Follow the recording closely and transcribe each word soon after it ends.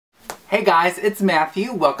Hey guys, it's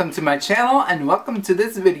Matthew. Welcome to my channel and welcome to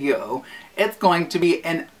this video. It's going to be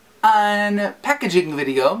an unpackaging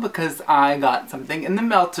video because I got something in the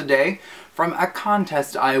mail today from a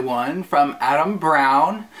contest I won from Adam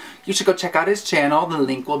Brown. You should go check out his channel. The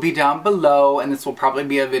link will be down below, and this will probably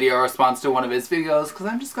be a video response to one of his videos because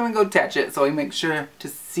I'm just going to go attach it so he makes sure to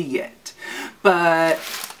see it. But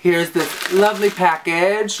here's this lovely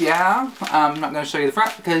package, yeah. I'm not going to show you the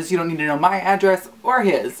front because you don't need to know my address or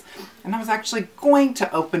his. And I was actually going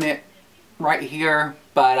to open it right here,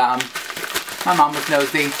 but my mom was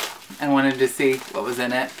nosy and wanted to see what was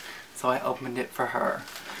in it, so I opened it for her.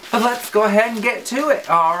 But let's go ahead and get to it,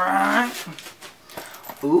 alright?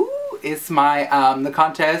 Ooh, it's my, the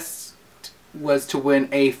contest was to win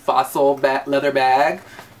a fossil leather bag.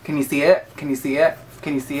 Can you see it? Can you see it?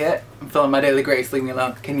 Can you see it? I'm filling my daily grace, leave me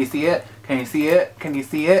alone. Can you see it? Can you see it? Can you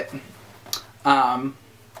see it?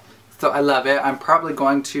 So I love it. I'm probably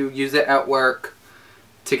going to use it at work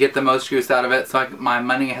to get the most use out of it so my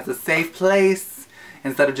money has a safe place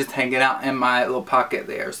instead of just hanging out in my little pocket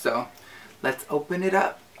there. So let's open it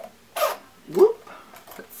up. Whoop.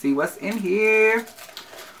 Let's see what's in here.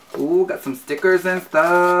 Ooh, got some stickers and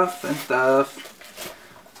stuff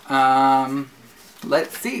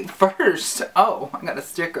let's see first. Oh, I got a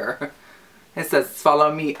sticker. It says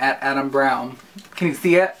follow me at Adam Brown. Can you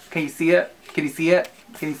see it? Can you see it? Can you see it?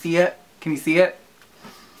 Can you see it? Can you see it?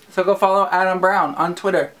 So go follow Adam Brown on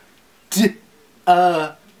Twitter.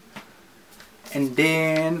 And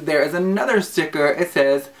then there is another sticker. It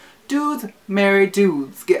says, dudes marry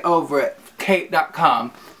dudes, get over it.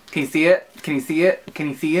 Kate.com. Can you see it? Can you see it? Can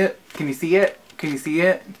you see it? Can you see it? Can you see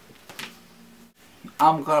it?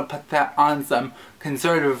 I'm gonna put that on some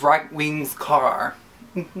conservative right wing's car.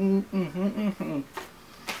 And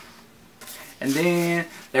then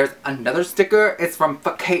there's another sticker. It's from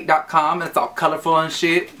Kate.com. It's all colorful and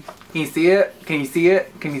shit. Can you see it? Can you see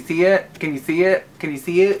it? Can you see it? Can you see it? Can you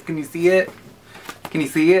see it? Can you see it? Can you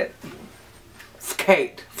see it? It's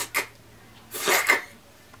Kate.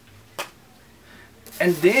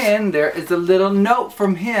 And then there is a little note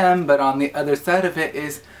from him, but on the other side of it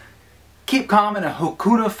is keep calm and a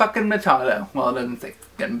Hakuna fucking Matata. Well, it doesn't say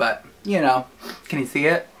fucking, but you know. Can you see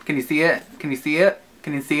it? Can you see it? Can you see it?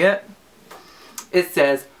 Can you see it? It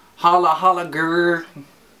says holla holla grr.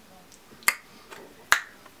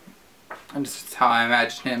 And this is how I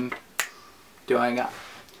imagine him doing it.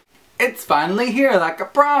 It's finally here, like I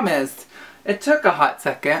promised. It took a hot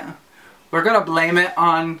second. We're gonna blame it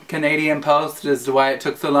on Canadian Post as to why it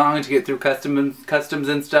took so long to get through customs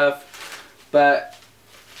and stuff. But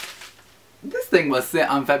this thing was sent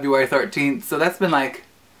on February 13th, so that's been like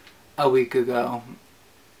a week ago.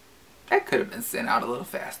 It could have been sent out a little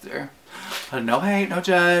faster. But no hate, no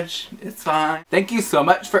judge. It's fine. Thank you so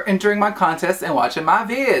much for entering my contest and watching my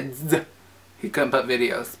vids. He couldn't put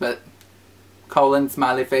videos, but colon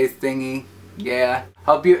smiley face thingy. Yeah.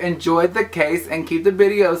 Hope you enjoyed the case and keep the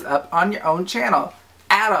videos up on your own channel.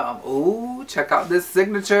 Adam. Ooh, check out this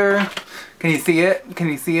signature. Can you see it? Can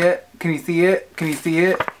you see it? Can you see it? Can you see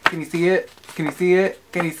it? Can you see it? Can you see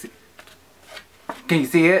it? Can you see it? Can you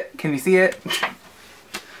see it? Can you see it?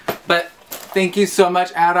 But thank you so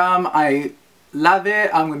much, Adam. I love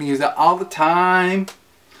it. I'm going to use it all the time.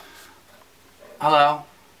 Hello?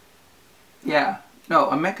 Yeah. No,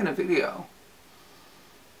 I'm making a video.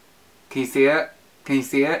 Can you see it? Can you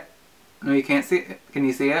see it? No, you can't see it. Can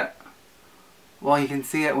you see it? Well, you can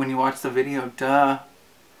see it when you watch the video. Duh.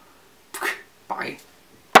 Bye.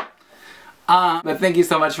 But thank you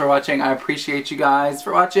so much for watching. I appreciate you guys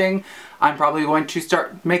for watching. I'm probably going to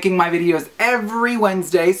start making my videos every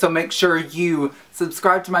Wednesday, so make sure you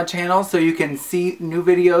subscribe to my channel so you can see new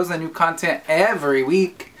videos and new content every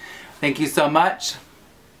week. Thank you so much.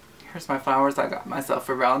 Here's my flowers I got myself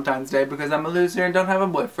for Valentine's Day because I'm a loser and don't have a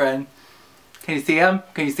boyfriend. Can you see him?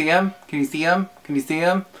 Can you see him? Can you see him? Can you see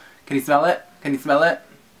him? Can you smell it? Can you smell it?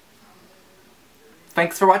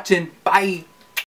 Thanks for watching. Bye.